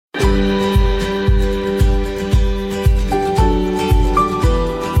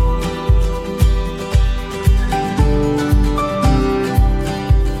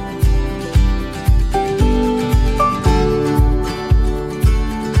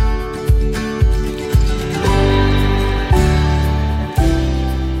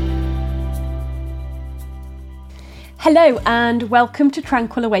Hello and welcome to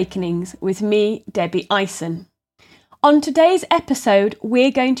Tranquil Awakenings with me, Debbie Ison. On today's episode,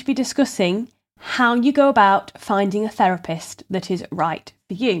 we're going to be discussing how you go about finding a therapist that is right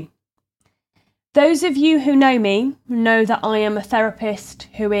for you. Those of you who know me know that I am a therapist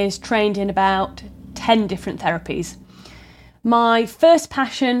who is trained in about 10 different therapies. My first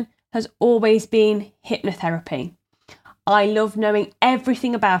passion has always been hypnotherapy. I love knowing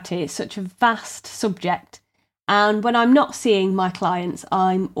everything about it. It's such a vast subject. And when I'm not seeing my clients,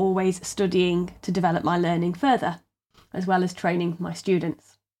 I'm always studying to develop my learning further, as well as training my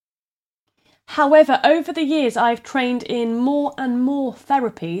students. However, over the years, I've trained in more and more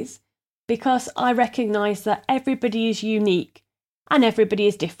therapies because I recognise that everybody is unique and everybody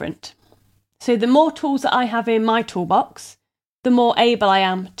is different. So the more tools that I have in my toolbox, the more able I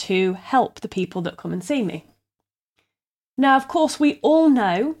am to help the people that come and see me. Now, of course, we all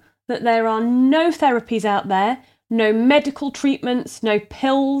know that there are no therapies out there, no medical treatments, no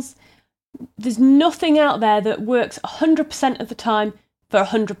pills. There's nothing out there that works 100% of the time for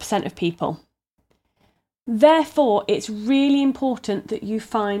 100% of people. Therefore, it's really important that you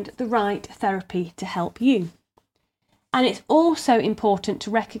find the right therapy to help you. And it's also important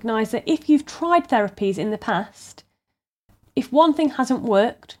to recognise that if you've tried therapies in the past, if one thing hasn't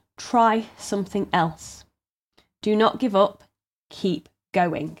worked, try something else. Do not give up, keep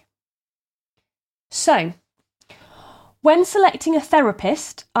going. So, when selecting a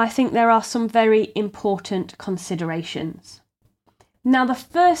therapist, I think there are some very important considerations. Now, the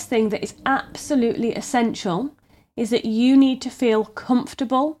first thing that is absolutely essential is that you need to feel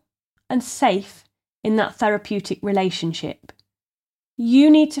comfortable and safe in that therapeutic relationship. You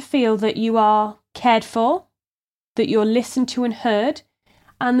need to feel that you are cared for, that you're listened to and heard,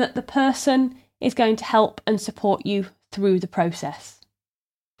 and that the person is going to help and support you through the process.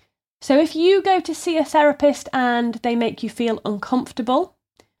 So if you go to see a therapist and they make you feel uncomfortable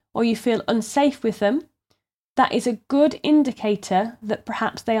or you feel unsafe with them, that is a good indicator that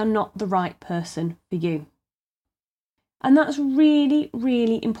perhaps they are not the right person for you. And that's really,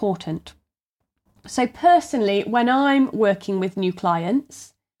 really important. So personally, when I'm working with new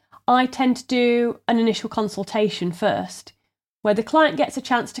clients, I tend to do an initial consultation first, where the client gets a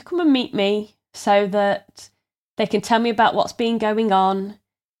chance to come and meet me so that they can tell me about what's been going on,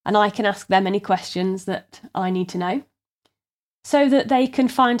 and I can ask them any questions that I need to know, so that they can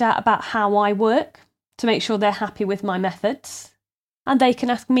find out about how I work to make sure they're happy with my methods, and they can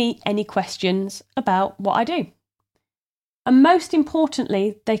ask me any questions about what I do. And most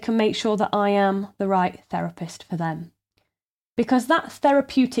importantly, they can make sure that I am the right therapist for them, because that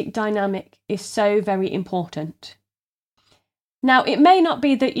therapeutic dynamic is so very important. Now, it may not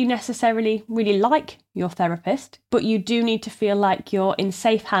be that you necessarily really like your therapist, but you do need to feel like you're in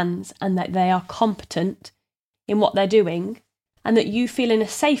safe hands and that they are competent in what they're doing, and that you feel in a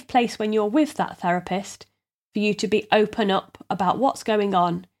safe place when you're with that therapist for you to be open up about what's going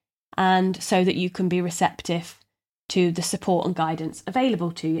on, and so that you can be receptive to the support and guidance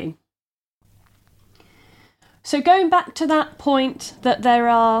available to you. So going back to that point that there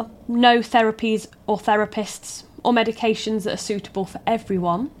are no therapies or therapists or medications that are suitable for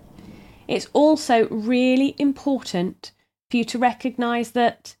everyone, it's also really important for you to recognise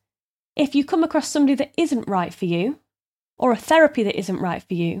that if you come across somebody that isn't right for you, or a therapy that isn't right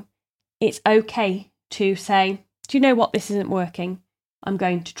for you, it's okay to say, do you know what, this isn't working, I'm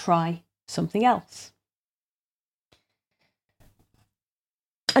going to try something else.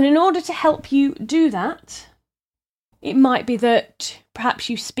 And in order to help you do that, it might be that perhaps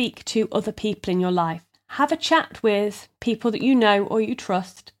you speak to other people in your life. Have a chat with people that you know or you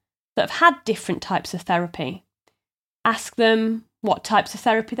trust that have had different types of therapy. Ask them what types of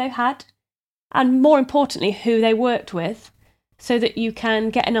therapy they've had, and more importantly, who they worked with, so that you can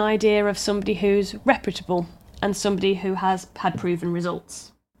get an idea of somebody who's reputable and somebody who has had proven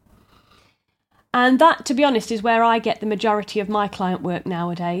results. And that, to be honest, is where I get the majority of my client work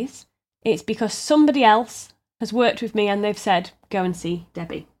nowadays. It's because somebody else has worked with me and they've said, go and see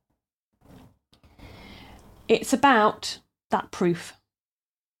Debbie. It's about that proof.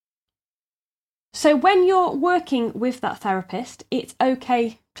 So when you're working with that therapist, it's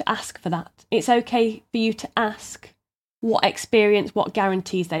okay to ask for that. It's okay for you to ask what experience, what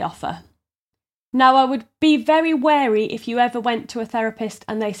guarantees they offer. Now, I would be very wary if you ever went to a therapist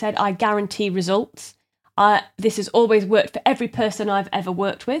and they said, I guarantee results. This has always worked for every person I've ever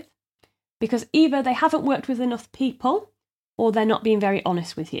worked with, because either they haven't worked with enough people or they're not being very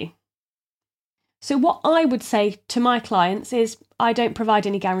honest with you. So what I would say to my clients is, I don't provide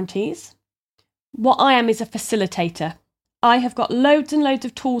any guarantees. What I am is a facilitator. I have got loads and loads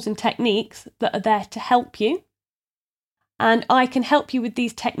of tools and techniques that are there to help you. And I can help you with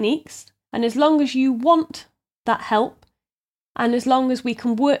these techniques. And as long as you want that help, and as long as we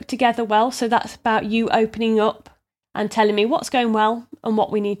can work together well, so that's about you opening up and telling me what's going well and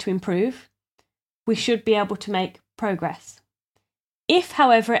what we need to improve, we should be able to make progress. If,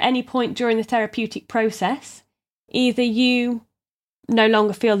 however, at any point during the therapeutic process, either you no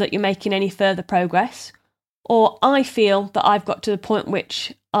longer feel that you're making any further progress, or I feel that I've got to the point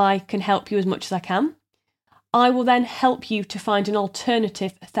which I can help you as much as I can, I will then help you to find an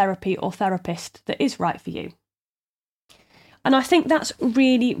alternative therapy or therapist that is right for you. And I think that's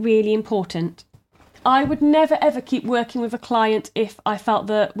really, really important. I would never ever keep working with a client if I felt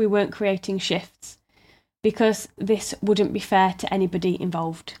that we weren't creating shifts, because this wouldn't be fair to anybody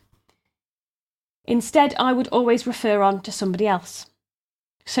involved. Instead, I would always refer on to somebody else.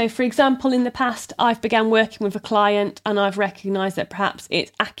 So, for example, in the past, I've began working with a client and I've recognised that perhaps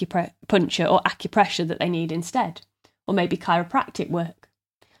it's acupuncture or acupressure that they need instead, or maybe chiropractic work.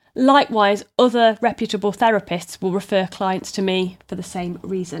 Likewise, other reputable therapists will refer clients to me for the same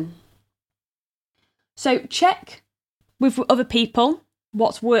reason. So check with other people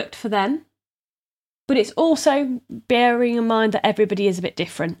what's worked for them, but it's also bearing in mind that everybody is a bit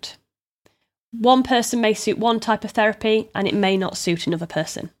different. One person may suit one type of therapy and it may not suit another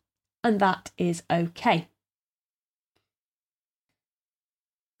person, and that is okay.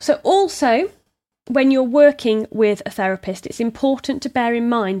 So also, when you're working with a therapist, it's important to bear in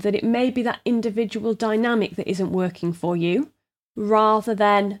mind that it may be that individual dynamic that isn't working for you, rather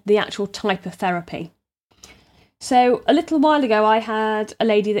than the actual type of therapy. So a little while ago, I had a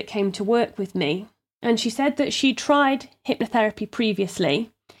lady that came to work with me, and she said that she'd tried hypnotherapy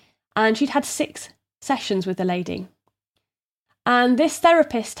previously, and she'd had 6 sessions with the lady. And this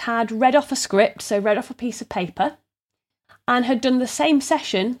therapist had read off a script, so read off a piece of paper, and had done the same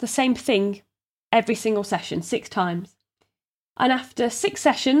session, the same thing, every single session, 6 times. And after 6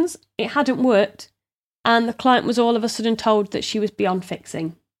 sessions, it hadn't worked, and the client was all of a sudden told that she was beyond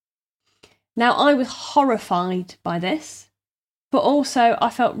fixing. Now, I was horrified by this, but also I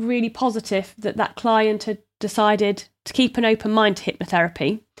felt really positive that that client had decided to keep an open mind to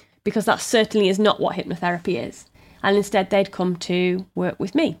hypnotherapy, because that certainly is not what hypnotherapy is. And instead, they'd come to work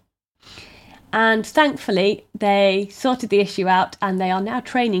with me. And thankfully, they sorted the issue out and they are now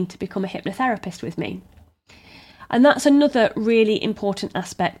training to become a hypnotherapist with me. And that's another really important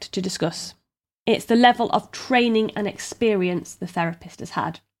aspect to discuss. It's the level of training and experience the therapist has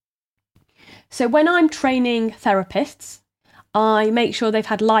had. So when I'm training therapists, I make sure they've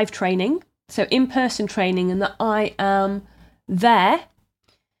had live training, so in-person training, and that I am there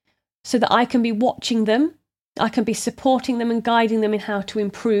so that I can be watching them, I can be supporting them and guiding them in how to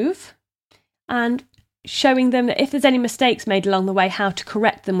improve, and showing them that if there's any mistakes made along the way, how to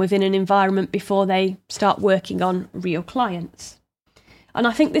correct them within an environment before they start working on real clients. And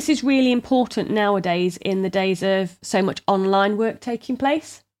I think this is really important nowadays, in the days of so much online work taking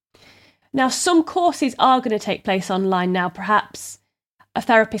place. Now, some courses are going to take place online now, perhaps a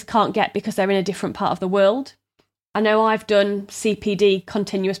therapist can't get because they're in a different part of the world. I know I've done CPD,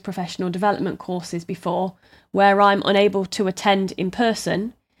 continuous professional development courses before, where I'm unable to attend in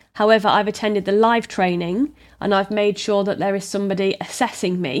person. However, I've attended the live training and I've made sure that there is somebody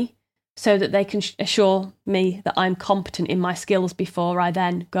assessing me so that they can assure me that I'm competent in my skills before I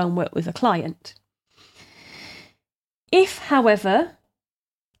then go and work with a client. If, however,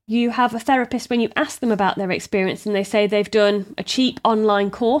 you have a therapist, when you ask them about their experience and they say they've done a cheap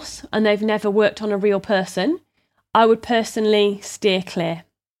online course and they've never worked on a real person, I would personally steer clear.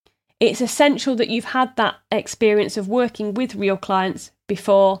 It's essential that you've had that experience of working with real clients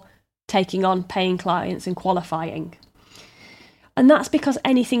before taking on paying clients and qualifying. And that's because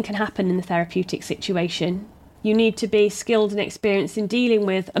anything can happen in the therapeutic situation. You need to be skilled and experienced in dealing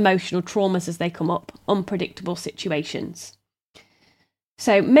with emotional traumas as they come up, unpredictable situations.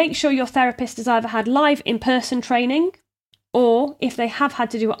 So make sure your therapist has either had live in-person training, or if they have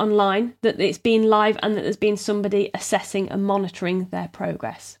had to do it online, that it's been live and that there's been somebody assessing and monitoring their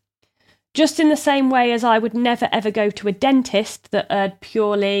progress. Just in the same way as I would never ever go to a dentist that had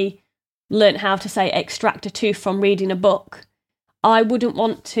purely learnt how to, say, extract a tooth from reading a book, I wouldn't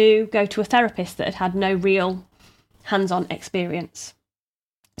want to go to a therapist that had had no real hands-on experience.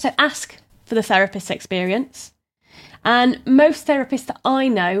 So ask for the therapist's experience. And most therapists that I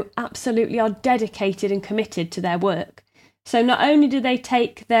know absolutely are dedicated and committed to their work. So not only do they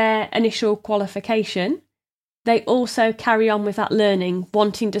take their initial qualification, they also carry on with that learning,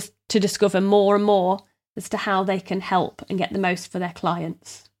 wanting to discover more and more as to how they can help and get the most for their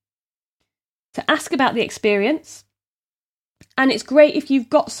clients. So ask about the experience. And it's great if you've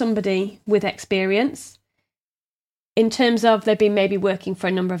got somebody with experience. in terms of they've been maybe working for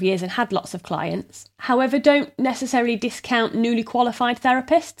a number of years and had lots of clients. However, don't necessarily discount newly qualified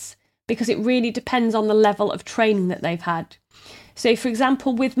therapists, because it really depends on the level of training that they've had. So, for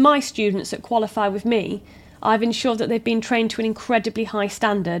example, with my students that qualify with me, I've ensured that they've been trained to an incredibly high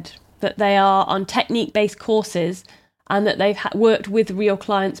standard, that they are on technique-based courses, and that they've worked with real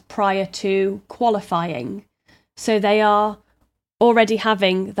clients prior to qualifying. So they are already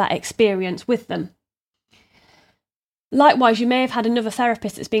having that experience with them. Likewise, you may have had another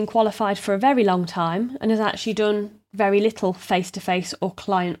therapist that's been qualified for a very long time and has actually done very little face-to-face or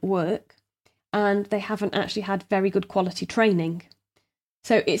client work, and they haven't actually had very good quality training.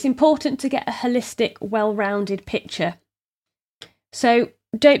 So it's important to get a holistic, well-rounded picture. So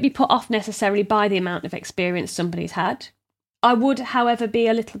don't be put off necessarily by the amount of experience somebody's had. I would, however, be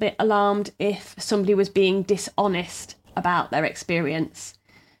a little bit alarmed if somebody was being dishonest about their experience.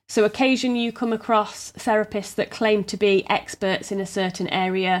 So occasionally you come across therapists that claim to be experts in a certain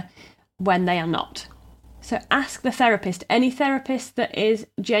area when they are not. So ask the therapist. Any therapist that is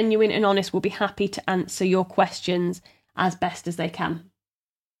genuine and honest will be happy to answer your questions as best as they can.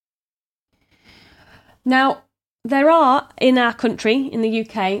 Now, there are, in our country, in the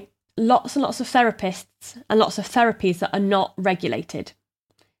UK, lots and lots of therapists and lots of therapies that are not regulated.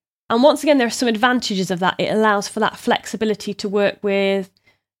 And once again, there are some advantages of that. It allows for that flexibility to work with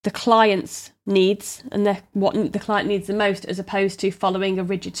the client's needs and what the client needs the most, as opposed to following a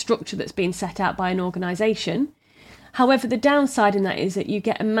rigid structure that's been set out by an organisation. However, the downside in that is that you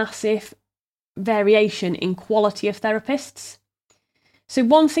get a massive variation in quality of therapists. So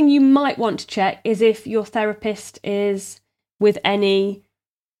one thing you might want to check is if your therapist is with any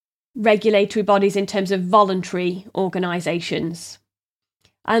regulatory bodies in terms of voluntary organisations.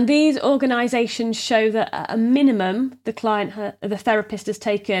 And these organisations show that at a minimum, the therapist has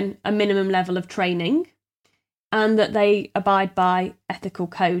taken a minimum level of training and that they abide by ethical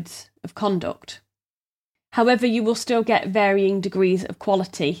codes of conduct. However, you will still get varying degrees of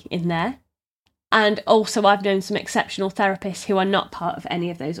quality in there. And also, I've known some exceptional therapists who are not part of any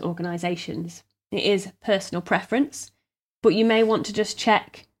of those organisations. It is personal preference, but you may want to just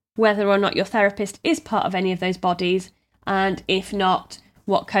check whether or not your therapist is part of any of those bodies, and if not,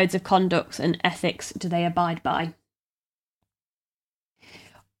 what codes of conduct and ethics do they abide by.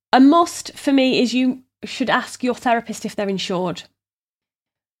 A must for me is you should ask your therapist if they're insured.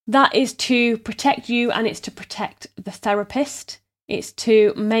 That is to protect you, and it's to protect the therapist. It's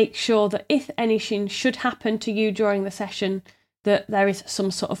to make sure that if anything should happen to you during the session, that there is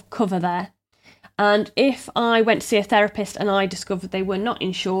some sort of cover there. And if I went to see a therapist and I discovered they were not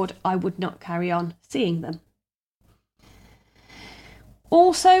insured, I would not carry on seeing them.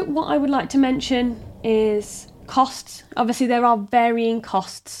 Also, what I would like to mention is costs. Obviously, there are varying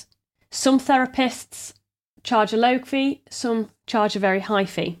costs. Some therapists charge a low fee, some charge a very high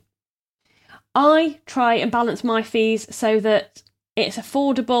fee. I try and balance my fees so that it's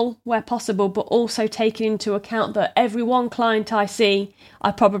affordable where possible, but also taking into account that every one client I see,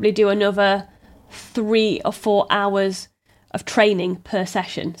 I probably do another 3 or 4 hours of training per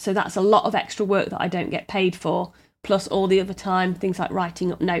session. So that's a lot of extra work that I don't get paid for, plus all the other time, things like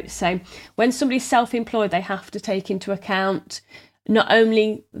writing up notes. So when somebody's self-employed, they have to take into account not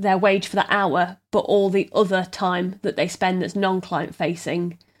only their wage for the hour, but all the other time that they spend that's non-client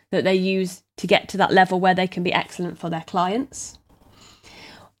facing, that they use to get to that level where they can be excellent for their clients.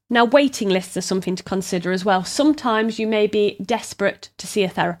 Now, waiting lists are something to consider as well. Sometimes you may be desperate to see a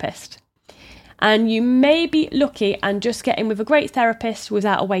therapist, and you may be lucky and just get in with a great therapist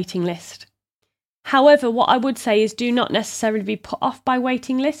without a waiting list. However, what I would say is do not necessarily be put off by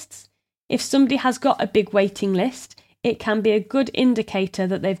waiting lists. If somebody has got a big waiting list, it can be a good indicator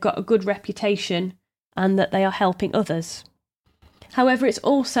that they've got a good reputation and that they are helping others. However, it's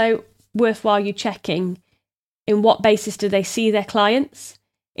also worthwhile you checking in what basis do they see their clients.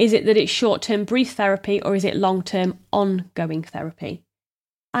 Is it that it's short-term brief therapy, or is it long-term ongoing therapy?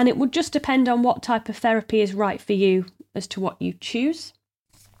 And it would just depend on what type of therapy is right for you as to what you choose.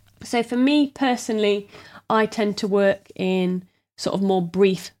 So for me personally, I tend to work in sort of more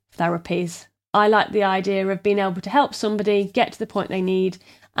brief therapies. I like the idea of being able to help somebody get to the point they need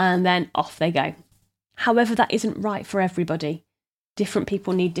and then off they go. However, that isn't right for everybody. Different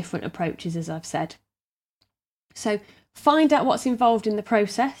people need different approaches, as I've said. So find out what's involved in the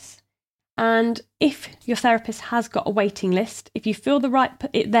process, and if your therapist has got a waiting list, if you feel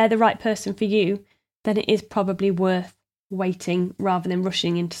they're the right person for you, then it is probably worth waiting rather than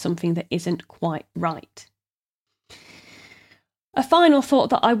rushing into something that isn't quite right. A final thought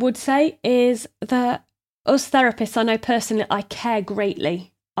that I would say is that us therapists, I know personally, I care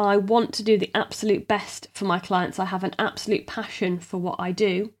greatly I want to do the absolute best for my clients. I have an absolute passion for what I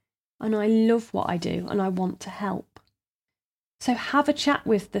do, and I love what I do, and I want to help. So have a chat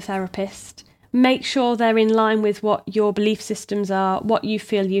with the therapist. Make sure they're in line with what your belief systems are, what you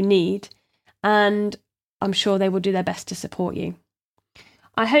feel you need, and I'm sure they will do their best to support you.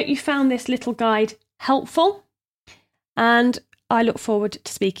 I hope you found this little guide helpful, and I look forward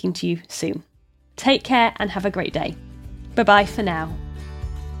to speaking to you soon. Take care and have a great day. Bye-bye for now.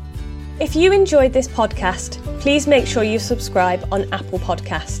 If you enjoyed this podcast, please make sure you subscribe on Apple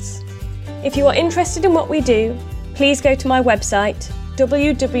Podcasts. If you are interested in what we do, please go to my website,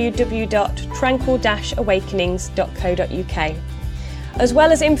 www.tranquil-awakenings.co.uk. As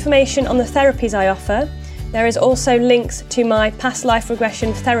well as information on the therapies I offer, there is also links to my past life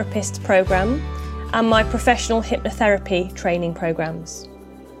regression therapist programme and my professional hypnotherapy training programmes.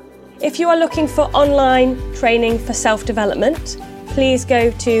 If you are looking for online training for self-development, please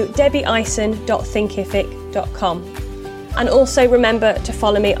go to debbieison.thinkific.com. And also remember to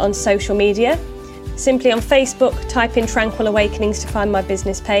follow me on social media. Simply on Facebook, type in Tranquil Awakenings to find my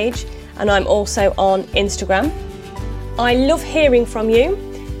business page, and I'm also on Instagram. I love hearing from you.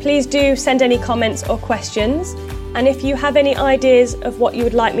 Please do send any comments or questions, and if you have any ideas of what you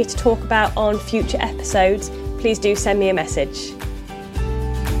would like me to talk about on future episodes, please do send me a message.